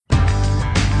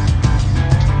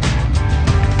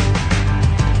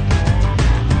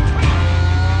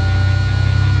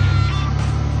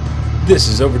This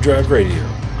is Overdrive Radio.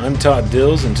 I'm Todd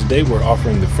Dills, and today we're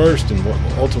offering the first in what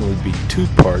will ultimately be two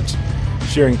parts,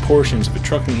 sharing portions of a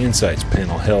Trucking Insights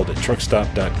panel held at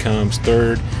Truckstop.com's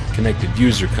third Connected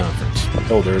User Conference,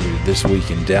 held earlier this week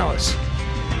in Dallas.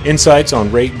 Insights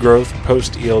on rate growth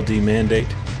post-ELD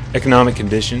mandate, economic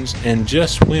conditions, and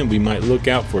just when we might look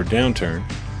out for a downturn,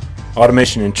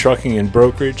 automation in trucking and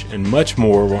brokerage, and much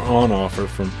more were on offer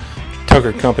from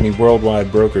Tucker Company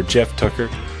worldwide broker Jeff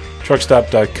Tucker,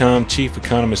 Truckstop.com Chief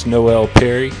Economist Noel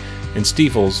Perry, and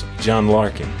Stifel's John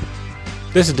Larkin.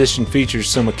 This edition features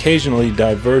some occasionally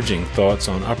diverging thoughts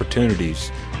on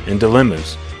opportunities and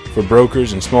dilemmas for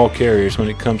brokers and small carriers when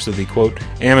it comes to the, quote,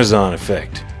 Amazon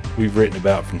effect we've written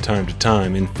about from time to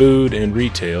time in food and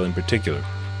retail in particular,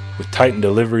 with tightened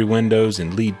delivery windows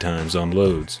and lead times on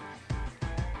loads.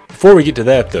 Before we get to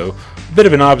that, though, a bit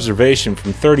of an observation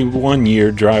from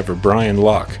 31-year driver Brian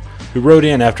Locke, who wrote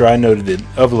in after I noted the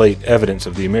of late evidence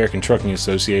of the American Trucking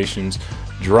Association's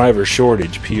driver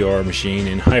shortage PR machine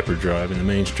in hyperdrive in the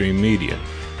mainstream media.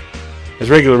 As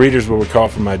regular readers will recall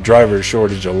from my driver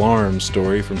shortage alarm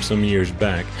story from some years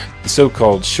back, the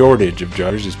so-called shortage of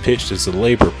drivers is pitched as a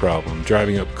labor problem,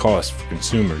 driving up costs for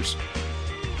consumers.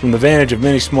 From the vantage of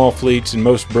many small fleets and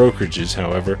most brokerages,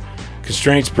 however,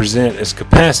 constraints present as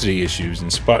capacity issues in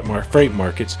spot freight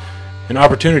markets, an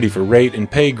opportunity for rate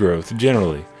and pay growth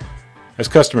generally, as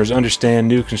customers understand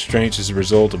new constraints as a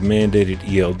result of mandated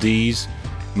ELDs,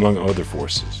 among other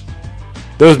forces.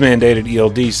 Those mandated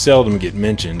ELDs seldom get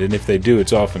mentioned, and if they do,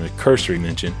 it's often a cursory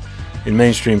mention, in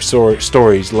mainstream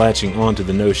stories latching onto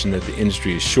the notion that the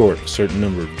industry is short a certain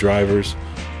number of drivers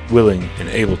willing and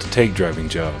able to take driving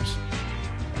jobs.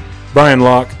 Brian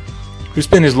Locke, who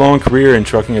spent his long career in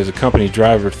trucking as a company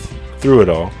driver through it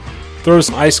all, throws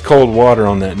some ice-cold water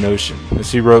on that notion,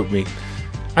 as he wrote me,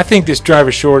 "I think this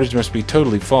driver shortage must be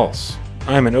totally false.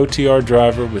 I am an OTR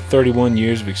driver with 31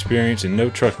 years of experience and no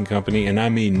trucking company, and I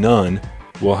mean none,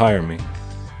 will hire me.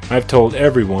 I've told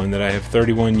everyone that I have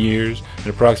 31 years and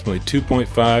approximately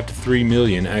 2.5 to 3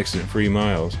 million accident-free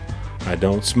miles. I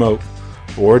don't smoke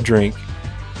or drink,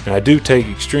 and I do take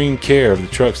extreme care of the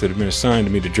trucks that have been assigned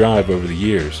to me to drive over the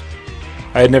years.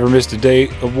 I had never missed a day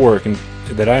of work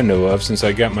that I know of since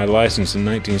I got my license in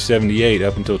 1978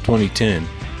 up until 2010.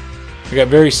 I got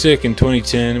very sick in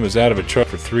 2010 and was out of a truck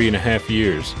for 3.5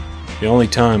 years, the only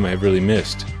time I have really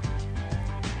missed."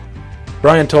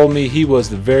 Brian told me he was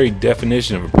the very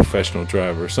definition of a professional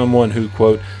driver, someone who,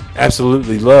 quote,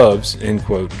 absolutely loves, end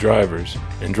quote, drivers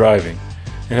and driving,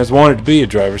 and has wanted to be a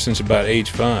driver since about age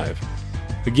 5.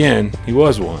 Again, he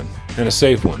was one, and a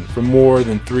safe one, for more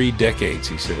than 3 decades,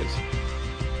 he says.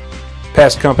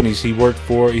 Past companies he worked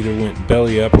for either went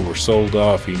belly up or were sold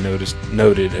off, he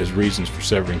noted as reasons for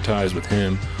severing ties with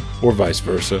him, or vice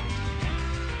versa.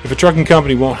 If a trucking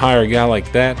company won't hire a guy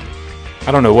like that,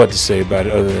 I don't know what to say about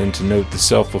it other than to note the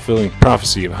self-fulfilling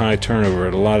prophecy of high turnover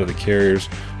at a lot of the carriers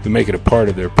who make it a part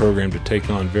of their program to take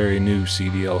on very new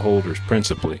CDL holders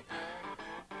principally.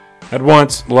 At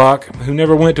once, Locke, who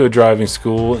never went to a driving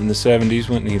school in the 70s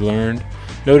when he learned,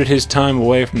 noted his time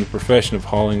away from the profession of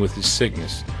hauling with his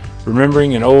sickness,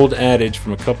 remembering an old adage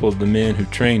from a couple of the men who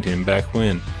trained him back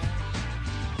when.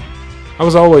 "I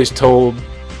was always told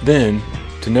then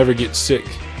to never get sick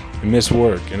and miss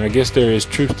work, and I guess there is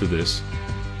truth to this.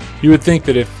 You would think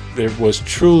that if there was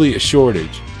truly a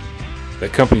shortage,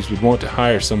 that companies would want to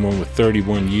hire someone with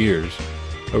 31 years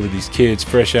over these kids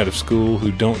fresh out of school who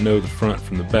don't know the front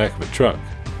from the back of a truck.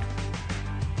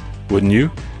 Wouldn't you?"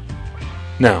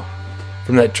 Now,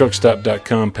 from that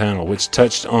Truckstop.com panel, which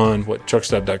touched on what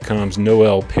Truckstop.com's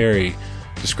Noel Perry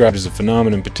described as a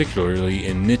phenomenon particularly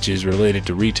in niches related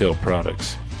to retail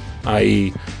products,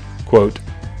 i.e., quote,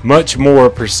 much more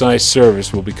precise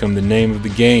service will become the name of the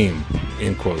game,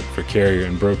 end quote, for carrier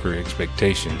and broker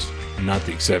expectations, and not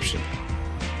the exception.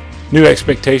 New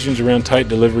expectations around tight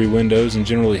delivery windows and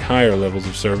generally higher levels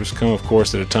of service come, of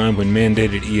course, at a time when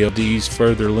mandated ELDs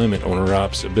further limit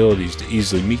owner-ops' abilities to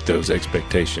easily meet those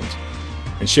expectations.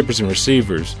 And shippers and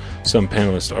receivers, some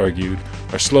panelists argued,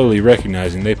 are slowly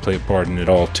recognizing they play a part in it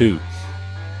all too.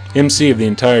 MC of the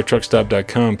entire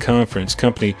Truckstop.com conference,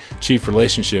 Company Chief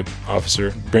Relationship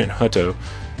Officer Brent Hutto,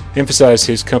 emphasized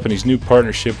his company's new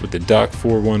partnership with the Dock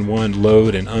 411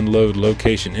 load and unload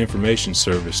location information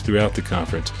service throughout the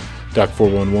conference. Dock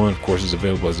 411, of course, is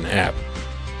available as an app.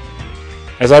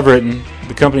 As I've written,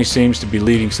 the company seems to be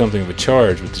leading something of a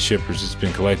charge with the shippers it's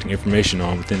been collecting information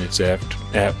on within its app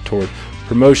toward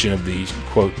promotion of the,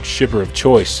 quote, shipper of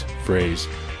choice phrase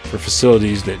for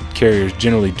facilities that carriers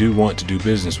generally do want to do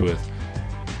business with.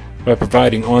 By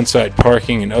providing on-site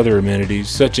parking and other amenities,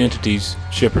 such entities,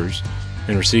 shippers,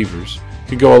 and receivers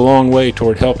could go a long way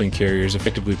toward helping carriers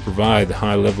effectively provide the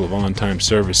high level of on-time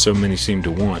service so many seem to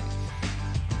want.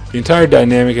 The entire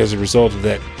dynamic as a result of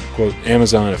that, quote,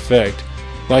 Amazon effect,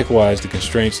 likewise the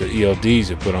constraints that ELDs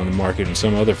have put on the market and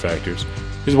some other factors,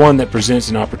 is one that presents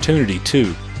an opportunity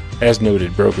too, as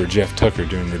noted broker Jeff Tucker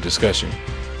during the discussion.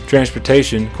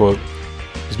 Transportation, quote,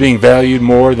 is being valued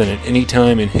more than at any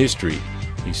time in history,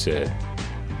 he said.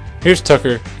 Here's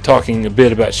Tucker talking a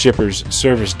bit about shippers'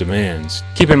 service demands.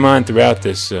 Keep in mind throughout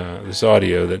this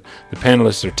audio that the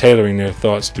panelists are tailoring their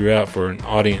thoughts throughout for an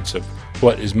audience of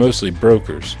what is mostly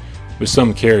brokers, with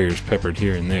some carriers peppered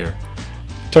here and there.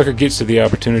 Tucker gets to the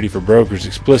opportunity for brokers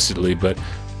explicitly, but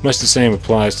much the same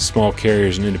applies to small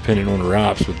carriers and independent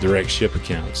owner-ops with direct ship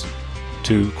accounts.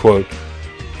 To, quote,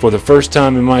 for the first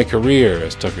time in my career,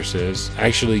 as Tucker says,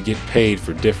 actually get paid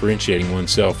for differentiating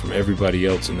oneself from everybody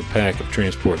else in the pack of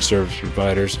transport service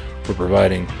providers for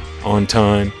providing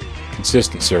on-time,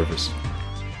 consistent service.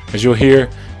 As you'll hear,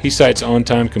 he cites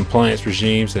on-time compliance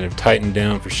regimes that have tightened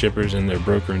down for shippers and their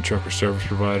broker and trucker service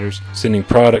providers, sending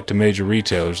product to major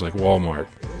retailers like Walmart.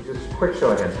 Just a quick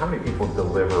show of hands, how many people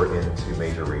deliver into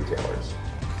major retailers?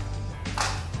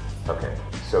 Okay,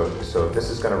 so this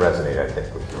is going to resonate, I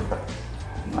think, with you.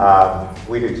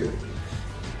 We do too.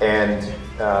 And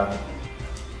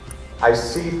I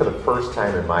see for the first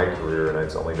time in my career, and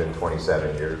it's only been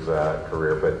 27 years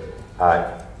career, but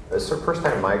it's the first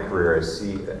time in my career I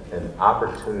see an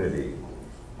opportunity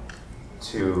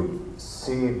to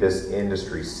see this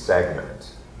industry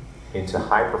segment into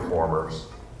high performers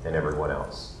and everyone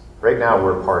else. Right now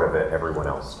we're part of an everyone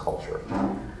else culture.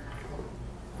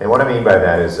 And what I mean by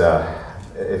that is,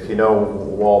 if you know,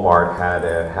 Walmart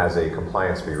has a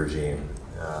compliance fee regime,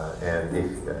 and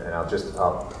I'm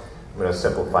going to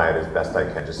simplify it as best I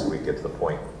can, just so we get to the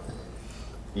point.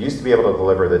 You used to be able to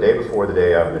deliver the day before, the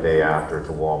day of, the day after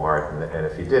to Walmart, and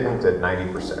if you didn't at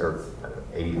 90% or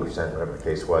 80%, whatever the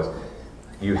case was,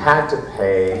 you had to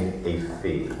pay a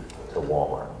fee to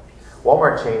Walmart.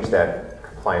 Walmart changed that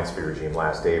compliance fee regime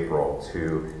last April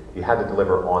to you had to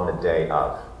deliver on the day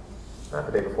of. Not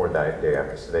the day before, the day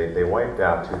after. So they wiped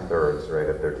out 2/3, right,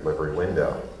 of their delivery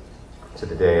window to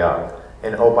the day of.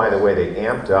 And oh, by the way, they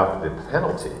amped up the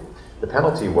penalty. The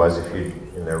penalty was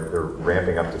and they're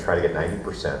ramping up to try to get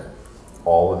 90%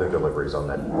 all of their deliveries on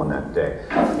that day.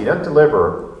 If you didn't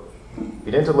deliver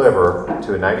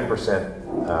to a 90%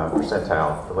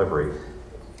 percentile delivery,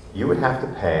 you would have to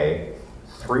pay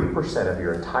 3% of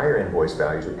your entire invoice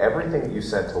value to everything that you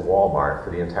sent to Walmart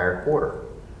for the entire quarter.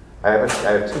 I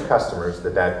have two customers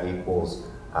that equals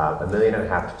 $1.5 million to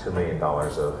 $2 million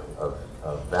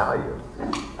of value.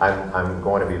 I'm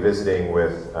going to be visiting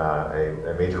with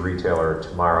a major retailer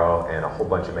tomorrow and a whole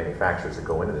bunch of manufacturers that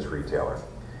go into this retailer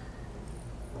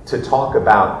to talk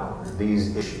about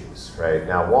these issues, right?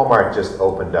 Now, Walmart just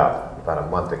opened up about a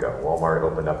month ago. Walmart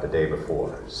opened up the day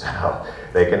before. So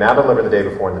they can now deliver the day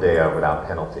before and the day of without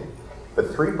penalty. But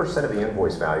 3% of the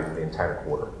invoice value for the entire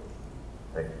quarter,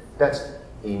 right? That's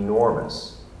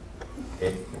enormous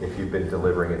if you've been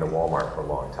delivering into Walmart for a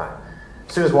long time.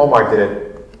 As soon as Walmart did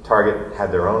it, Target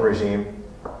had their own regime,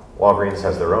 Walgreens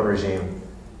has their own regime,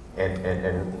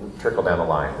 and trickle down the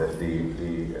line that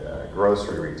the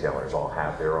grocery retailers all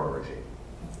have their own regime.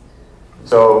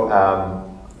 So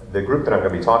the group that I'm going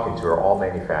to be talking to are all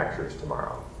manufacturers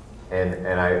tomorrow, and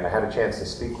I had a chance to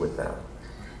speak with them.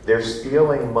 They're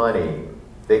stealing money.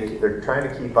 They're trying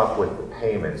to keep up with the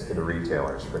payments to the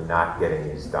retailers for not getting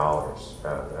these dollars,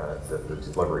 the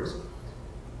deliveries.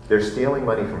 They're stealing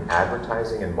money from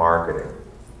advertising and marketing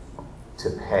to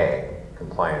pay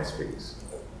compliance fees.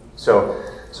 So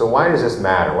why does this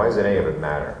matter? Why does any of it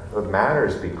matter? Well, it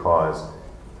matters because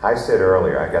I said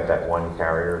earlier, I got that one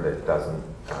carrier that doesn't,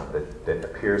 that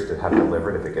appears to have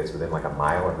delivered if it gets within like a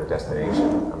mile of the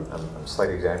destination. I'm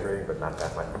slightly exaggerating, but not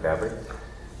that much badly.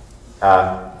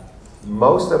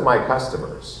 Most of my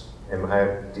customers, and I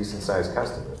have decent-sized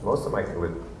customers,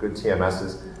 with good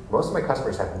TMSs, most of my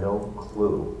customers have no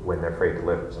clue when their freight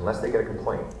delivers, unless they get a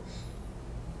complaint,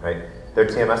 right? Their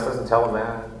TMS doesn't tell them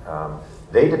that.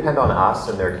 They depend on us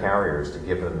and their carriers to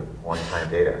give them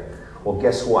one-time data. Well,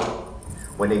 guess what?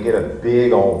 When they get a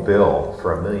big old bill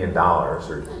for $1 million or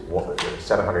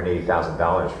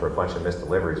 $780,000 for a bunch of missed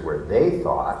deliveries where they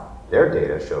thought their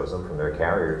data shows them from their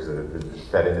carriers that have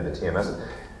fed into the TMS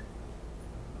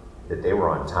that they were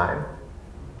on time,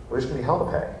 well, there's going to be hell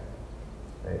to pay.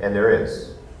 Right? And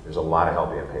there's a lot of hell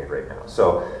being paid right now.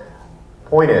 So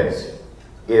point is,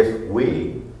 if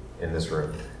we in this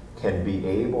room can be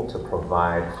able to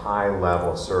provide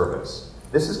high-level service,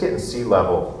 this is getting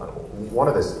C-level. One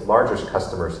of the largest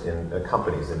customers in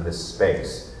companies in this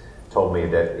space told me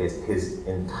that his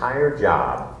entire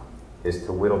job is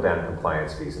to whittle down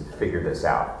compliance fees and figure this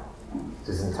out. It's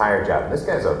his entire job. And this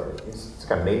guy's he's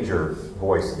got a major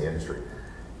voice in the industry.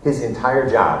 His entire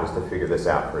job is to figure this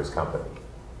out for his company.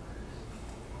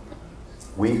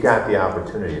 We've got the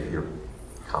opportunity, if you're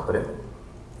competent,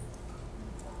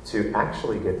 to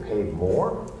actually get paid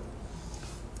more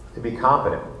to be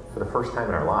competent for the first time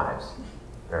in our lives,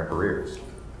 in our careers,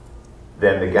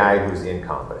 than the guy who's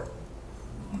incompetent.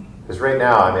 Because right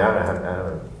now, I mean, I don't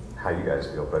know how you guys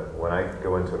feel, but when I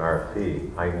go into an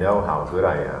RFP, I know how good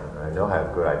I am, and I know how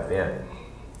good I've been.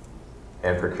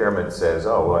 And procurement says,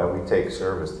 oh, well, we take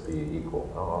service to be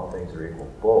equal. Oh, all things are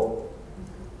equal. Bull.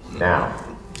 Now,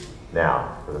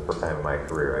 for the first time in my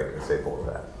career, I can say bull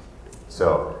to that.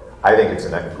 So I think it's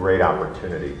a great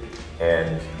opportunity,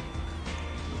 and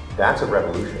that's a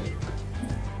revolution,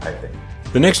 I think.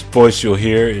 The next voice you'll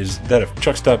hear is that of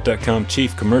TruckStop.com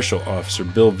Chief Commercial Officer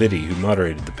Bill Vitti, who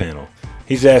moderated the panel.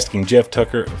 He's asking Jeff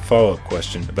Tucker a follow-up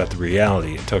question about the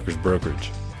reality at Tucker's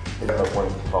brokerage. I have one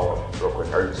follow-up real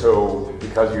quick. So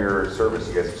because of your service,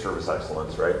 you guys have service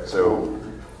excellence, right? So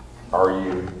are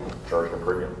you charging a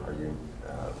premium? Are you?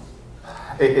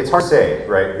 It's hard to say,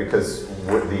 right? Because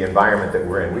with the environment that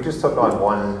we're in, we just took on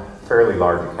one fairly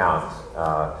large account,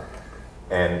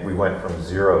 and we went from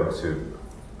 0 to,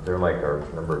 they're like our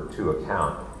number 2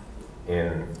 account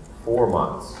in 4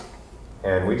 months.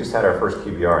 And we just had our first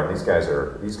QBR, and these guys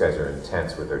are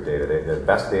intense with their data. They the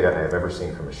best data I've ever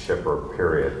seen from a shipper,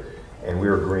 period. And we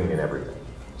were green in everything.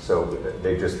 So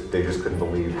they just couldn't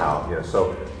believe how,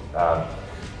 So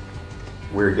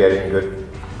we're getting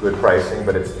good pricing,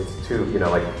 but it's too,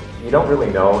 like you don't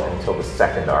really know until the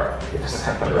second RFP, the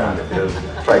second round, if those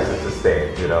prices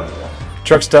sustain,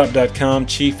 TruckStop.com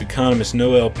Chief Economist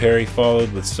Noel Perry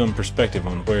followed with some perspective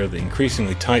on where the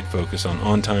increasingly tight focus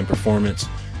on-time performance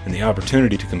and the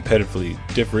opportunity to competitively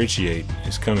differentiate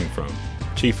is coming from.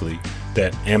 Chiefly,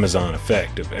 that Amazon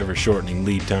effect of ever-shortening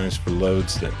lead times for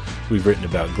loads that we've written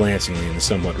about glancingly in the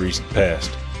somewhat recent past.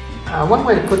 One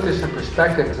way to put this in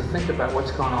perspective is to think about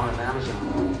what's going on in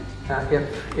Amazon.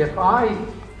 If I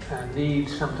need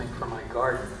something for my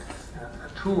garden, a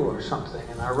tool or something,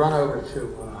 and I run over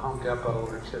to Home Depot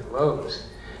or to Lowe's,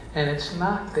 and it's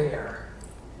not there.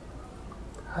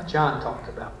 John talked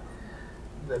about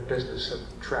the business of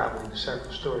traveling to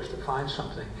several stores to find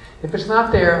something. If it's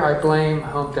not there, I blame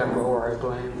Home Depot or I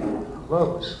blame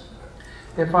Lowe's.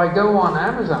 If I go on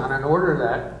Amazon and order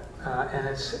that, and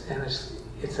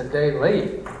it's a day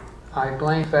late, I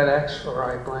blame FedEx or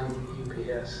I blame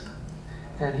UPS.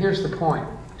 And here's the point.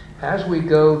 As we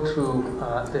go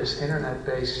to this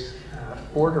internet-based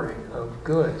ordering of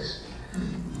goods,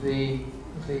 the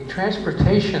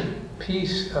transportation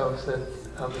piece of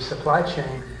the supply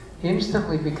chain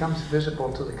instantly becomes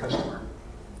visible to the customer.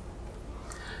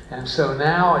 And so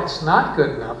now it's not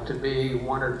good enough to be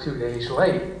 1 or 2 days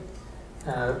late,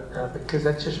 because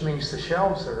that just means the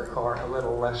shelves are a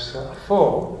little less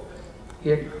full.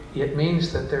 It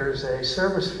means that there's a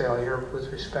service failure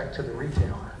with respect to the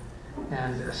retailer.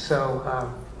 And so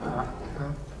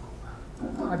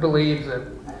I believe that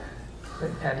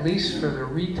at least for the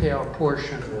retail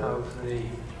portion of the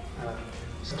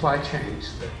supply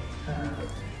chains, that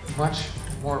much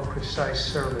more precise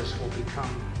service will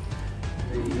become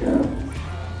the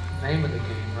name of the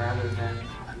game rather than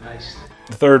a nice thing.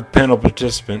 The third panel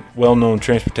participant, well-known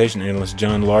transportation analyst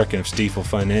John Larkin of Stifel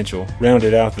Financial,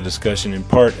 rounded out the discussion, in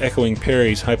part echoing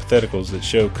Perry's hypotheticals that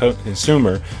show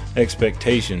consumer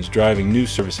expectations driving new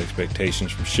service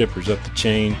expectations from shippers up the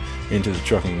chain into the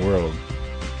trucking world.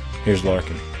 Here's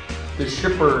Larkin. The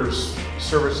shippers'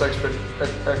 service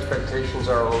expectations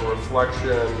are a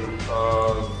reflection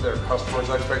of their customers'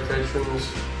 expectations,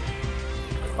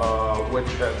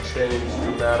 which have changed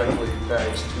dramatically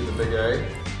thanks to the Big A.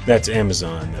 That's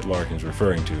Amazon that Larkin's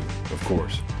referring to, of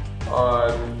course.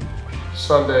 On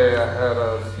Sunday, I had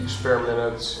a few spare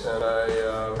minutes, and I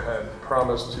had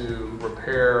promised to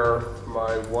repair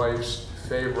my wife's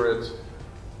favorite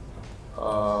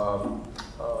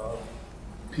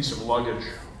piece of luggage,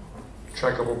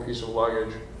 checkable piece of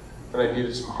luggage, and I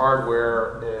needed some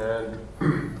hardware,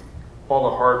 and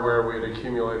all the hardware we had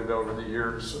accumulated over the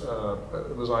years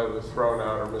it was either thrown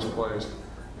out or misplaced.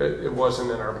 It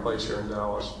wasn't in our place here in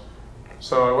Dallas.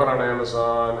 So I went on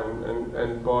Amazon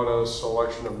and bought a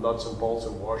selection of nuts and bolts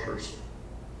and washers.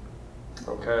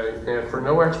 Okay, and for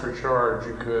no extra charge,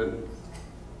 you could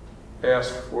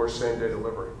ask for same-day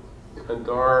delivery. And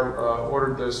darn,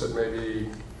 ordered this at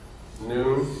maybe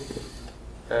noon,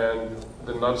 and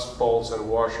the nuts, bolts, and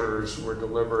washers were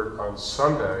delivered on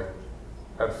Sunday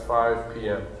at 5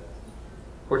 p.m.,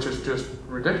 which is just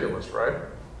ridiculous, right?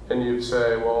 And you'd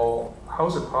say, well, how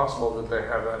is it possible that they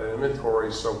have that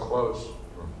inventory so close?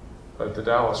 To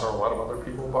Dallas, are a lot of other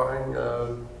people buying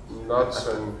nuts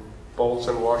and bolts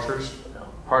and washers?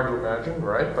 Hard to imagine,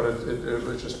 right? But it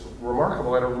was just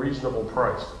remarkable at a reasonable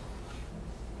price.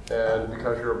 And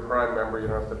because you're a Prime member, you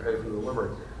don't have to pay for the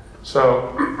delivery.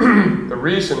 So the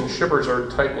reason shippers are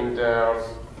tightening down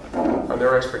on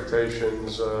their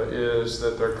expectations is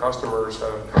that their customers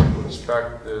have come to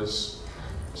expect this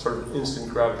sort of instant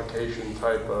gratification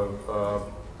type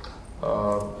of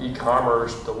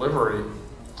e-commerce delivery,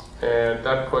 and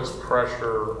that puts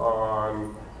pressure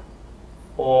on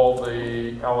all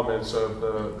the elements of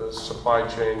the supply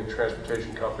chain, the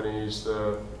transportation companies,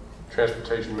 the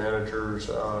transportation managers,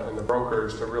 and the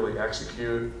brokers to really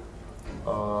execute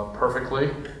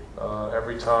perfectly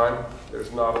every time.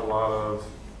 There's not a lot of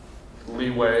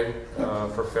leeway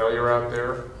for failure out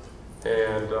there,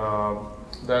 and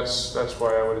that's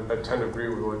why I tend to agree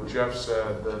with what Jeff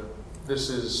said, that this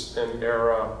is an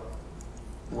era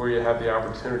where you have the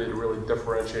opportunity to really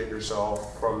differentiate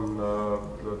yourself from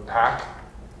the pack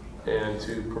and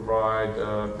to provide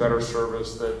better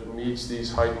service that meets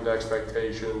these heightened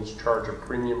expectations, charge a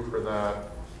premium for that,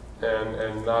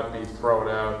 and not be thrown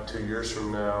out 2 years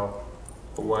from now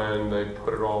when they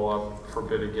put it all up for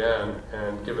bid again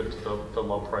and give it to the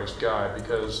low-priced guy,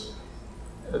 because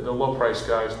the low-priced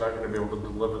guy is not going to be able to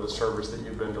deliver the service that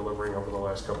you've been delivering over the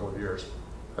last couple of years.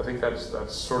 I think that's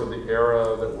sort of the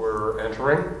era that we're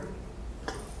entering,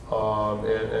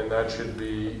 and that should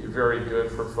be very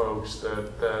good for folks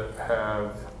that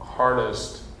have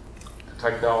harnessed the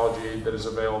technology that is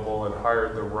available and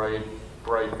hired the right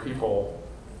bright people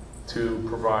to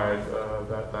provide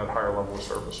that higher level of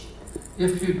service.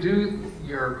 If you do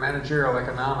your managerial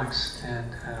economics and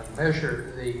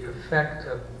measure the effect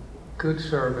of good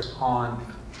service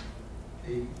on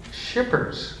the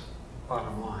shipper's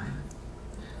bottom line,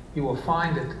 you will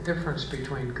find that the difference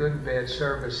between good and bad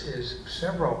service is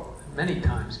many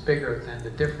times bigger than the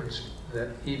difference that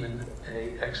even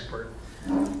an expert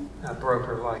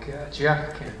broker like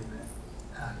Jeff can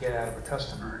get out of a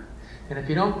customer. And if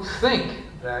you don't think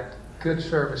that good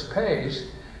service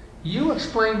pays, you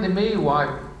explain to me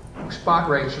why spot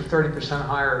rates are 30%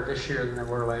 higher this year than they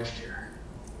were last year.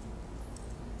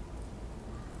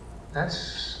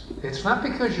 It's not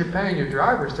because you're paying your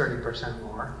drivers 30%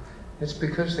 more. It's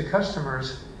because the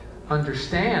customers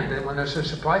understand that when there's a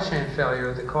supply chain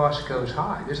failure, the cost goes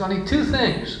high. There's only two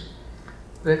things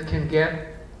that can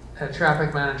get a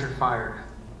traffic manager fired.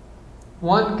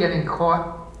 One, getting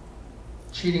caught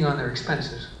cheating on their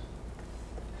expenses.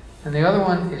 And the other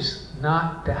one is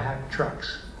not to have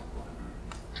trucks.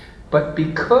 But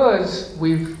because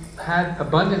we've had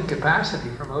abundant capacity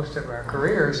for most of our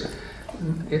careers,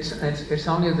 it's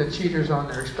only the cheaters on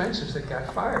their expenses that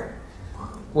got fired.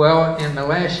 Well, in the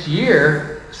last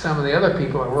year, some of the other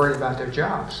people are worried about their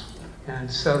jobs.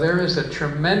 And so there is a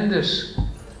tremendous,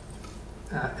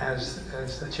 as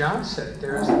John said,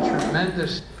 there is a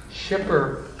tremendous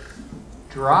shipper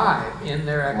drive in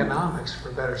their economics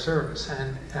for better service.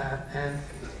 And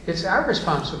it's our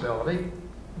responsibility,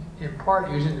 in part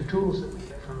using the tools that we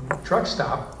get from Truck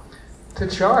Stop, to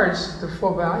charge the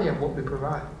full value of what we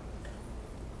provide.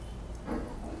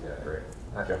 Yeah, great.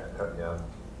 Yeah.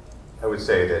 I would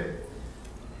say that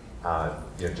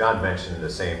John mentioned the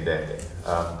same day.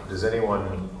 Does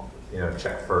anyone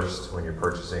check first when you're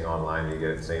purchasing online? Do you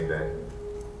get it the same day?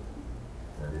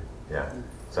 Yeah.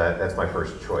 So that's my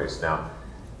first choice now,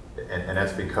 and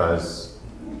that's because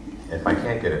if I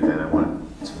can't get it then, I want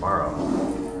it tomorrow.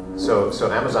 So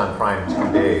Amazon Prime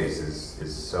 2 days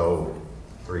is so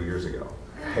 3 years ago,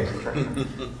 right?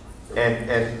 and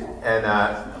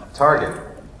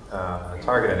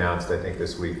Target announced, I think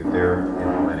this week, that they're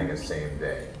implementing a same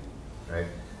day, right?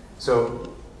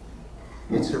 So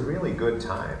it's a really good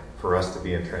time for us to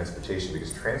be in transportation,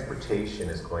 because transportation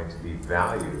is going to be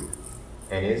valued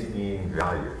and is being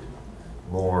valued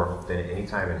more than any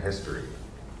time in history.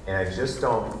 And I just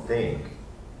don't think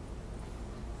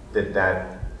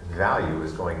that value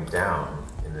is going down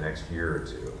in the next year or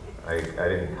two. I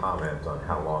didn't comment on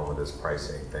how long with this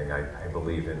pricing thing. I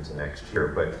believe into next year,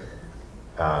 but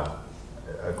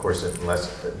of course,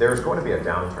 unless there's going to be a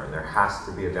downturn, there has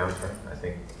to be a downturn. I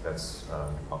think that's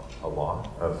a law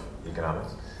of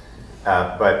economics.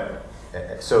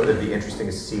 So it'd be interesting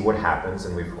to see what happens,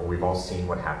 and we've all seen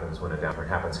what happens when a downturn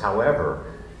happens. However,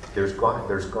 there's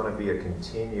going to be a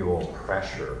continual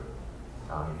pressure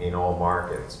in all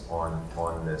markets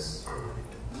on this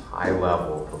high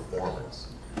level performance.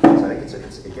 So I think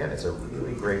it's a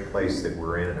really great place that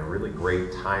we're in, and a really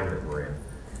great time that we're in.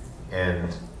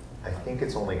 And I think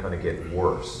it's only going to get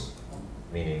worse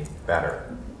meaning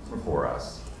better for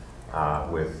us,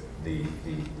 with the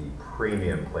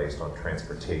premium placed on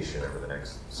transportation over the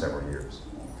next several years?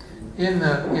 In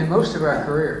most of our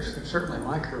careers, and certainly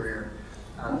my career,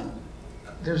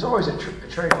 there's always a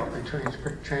trade-off between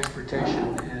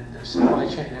transportation and supply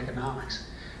chain economics.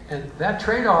 And that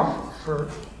trade-off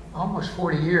for almost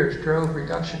 40 years drove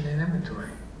reduction in inventory.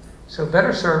 So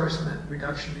better service meant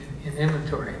reduction in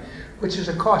inventory, which is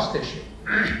a cost issue.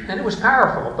 And it was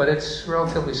powerful, but it's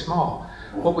relatively small.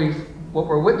 What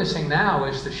we're witnessing now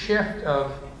is the shift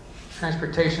of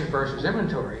transportation versus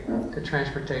inventory to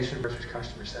transportation versus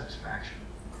customer satisfaction.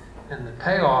 And the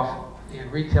payoff in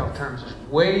retail terms is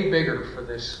way bigger for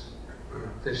this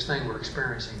thing we're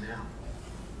experiencing now.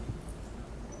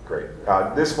 Great.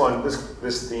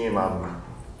 This theme I'm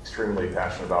extremely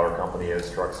passionate about. Our company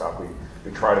as Truck Stop.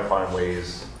 We try to find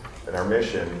ways, and our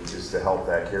mission is to help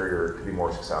that carrier to be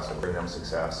more successful, bring them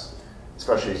success,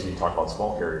 especially as you talk about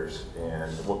small carriers,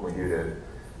 and what can we do to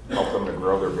help them to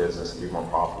grow their business and be more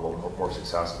profitable, more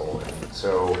successful. And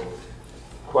so the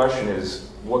question is,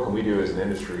 what can we do as an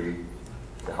industry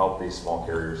to help these small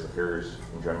carriers, the carriers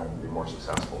in general, be more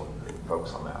successful and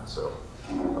focus on that? So,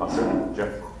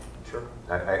 Jeff? Sure.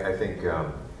 I think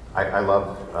I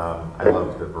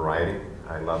love the variety.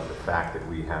 I love the fact that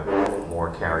we have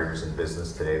more carriers in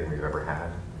business today than we've ever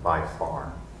had, by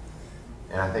far.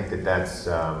 And I think that's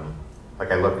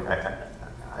like I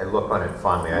look on it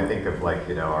fondly. I think of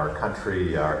our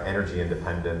country, our energy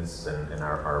independence, and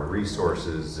our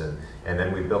resources, and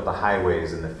then we built the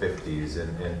highways in the 50s,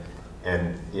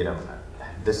 and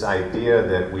this idea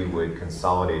that we would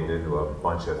consolidate into a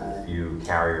bunch of few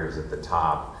carriers at the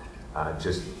top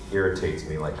just irritates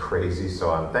me like crazy.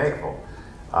 So I'm thankful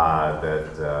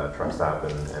that Truck Stop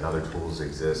and other tools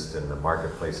exist, and the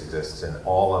marketplace exists, and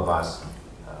all of us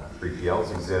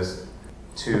 3PLs exist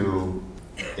to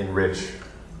enrich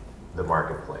the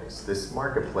marketplace. This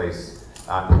marketplace,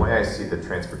 the way I see the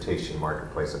transportation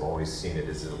marketplace, I've always seen it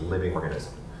as a living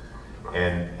organism.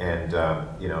 And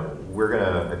we're going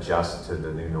to adjust to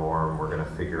the new norm. We're going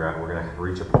to figure out, we're going to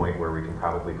reach a point where we can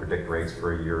probably predict rates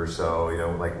for a year or so,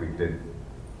 like we did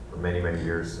for many, many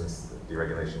years since the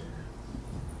deregulation.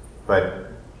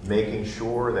 But making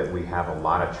sure that we have a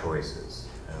lot of choices,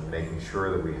 and making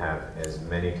sure that we have as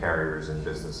many carriers in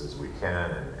business as we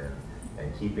can,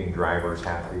 and keeping drivers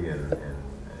happy and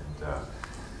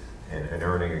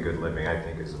earning a good living, I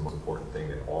think is the most important thing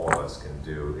that all of us can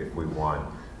do if we want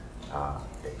a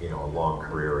long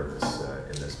career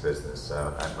in this business.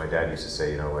 My dad used to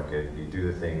say, you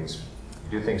do things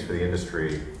for the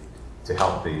industry to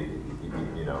help the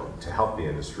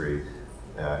industry.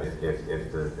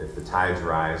 If the tides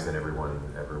rise, then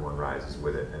everyone rises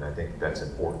with it, and I think that's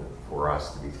important for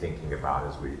us to be thinking about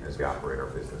as we operate our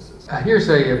businesses. Here's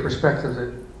a perspective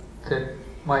that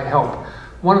might help.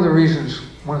 One of the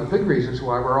big reasons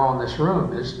why we're all in this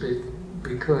room is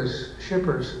because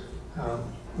shippers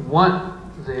want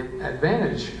the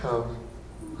advantage of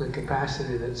the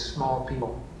capacity that small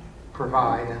people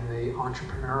provide and the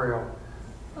entrepreneurial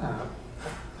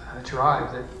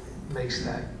drive that makes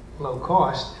that low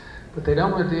cost, but they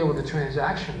don't want to deal with the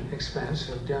transaction expense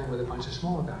of dealing with a bunch of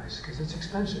small guys because it's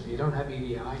expensive. You don't have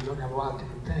EDI, you don't have a lot of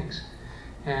different things.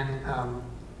 And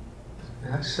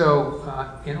so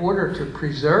in order to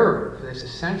preserve this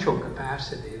essential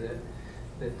capacity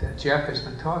that Jeff has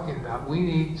been talking about, we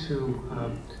need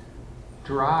to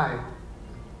drive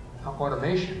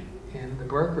automation in the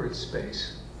brokerage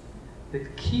space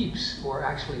that keeps or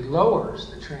actually lowers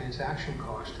the transaction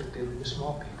cost of dealing with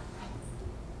small people.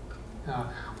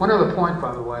 One other point,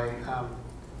 by the way,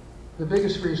 the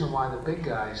biggest reason why the big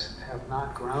guys have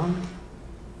not grown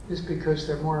is because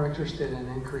they're more interested in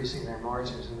increasing their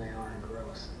margins than they are in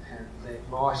growth. And they've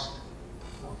lost,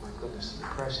 oh my goodness, the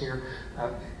press here.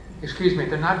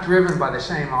 They're not driven by the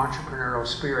same entrepreneurial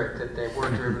spirit that they were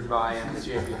driven by in the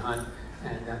J.B. Hunt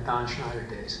and Don Schneider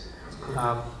days.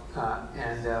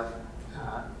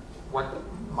 What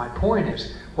my point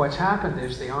is, what's happened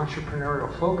is the entrepreneurial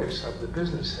focus of the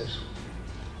business has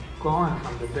gone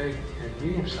from the big and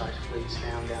medium-sized fleets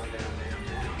down.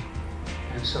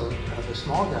 And so the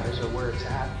small guys are where it's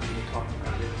at when you talk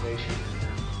about innovation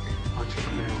and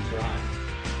entrepreneurial drive.